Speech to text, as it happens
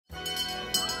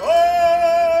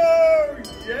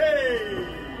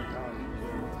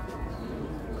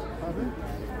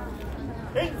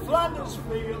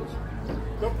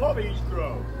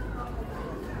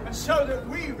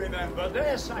remember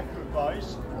their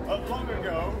sacrifice long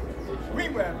ago. We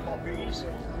wear poppies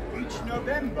each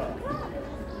November.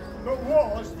 But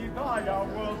wars divide our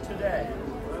world today.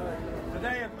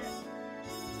 Today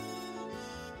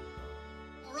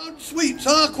our own suites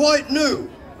are quite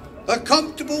new. A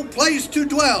comfortable place to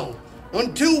dwell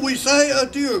until we say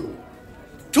adieu.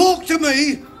 Talk to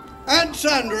me and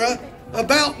Sandra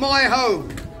about my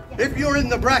home. If you're in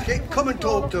the bracket, come and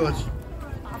talk to us.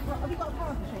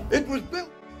 It was built.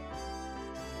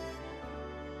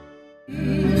 The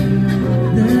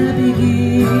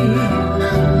beginning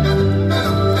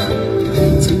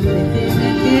to live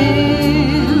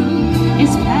again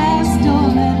is past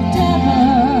all endeavor,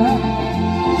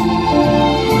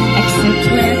 except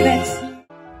when that's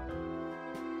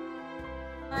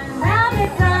round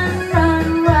it, run, run,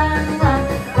 run, run,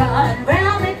 run,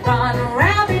 round it, run,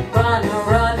 rabbit, run,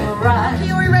 run, run.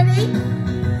 Are we ready?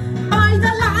 By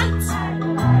the light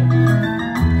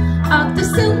of the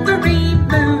silvery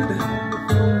moon,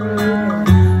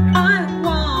 I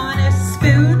want a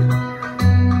spoon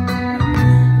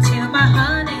to my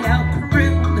honey out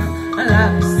prune,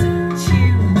 love's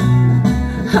tune,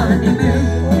 honeymoon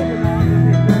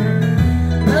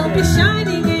will be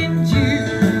shining in June.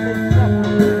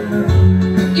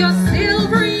 Your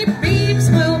silvery beams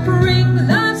will bring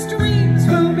love's dreams,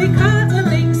 we'll be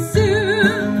cuddling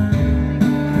soon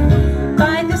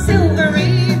by the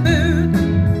silvery moon.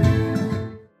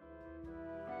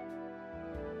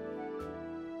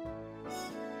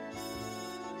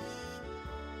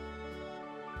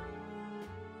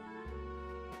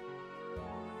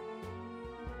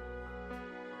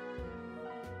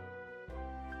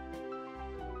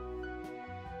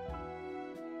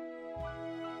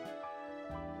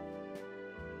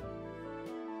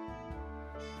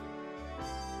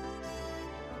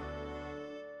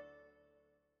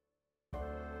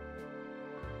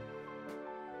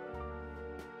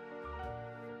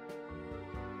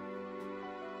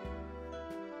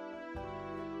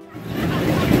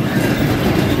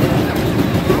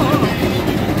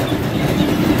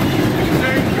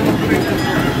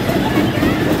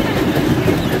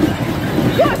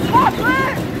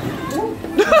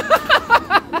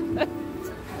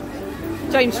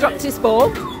 Jayne struck his ball.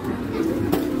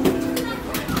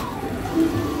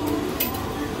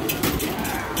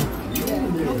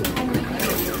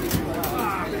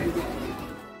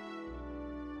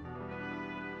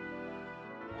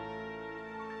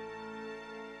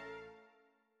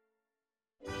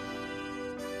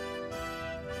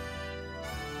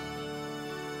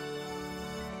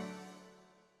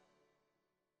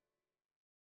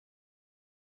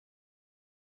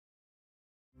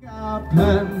 Up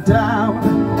and down,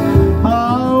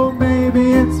 oh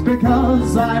maybe it's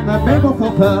because I'm a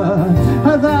Mablethorper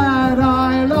that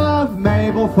I love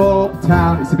Mablethorpe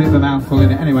town. It's a bit of a mouthful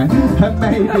in it anyway. And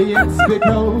maybe it's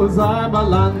because I'm a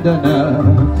Londoner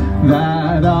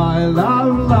that I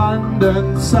love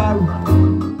London so.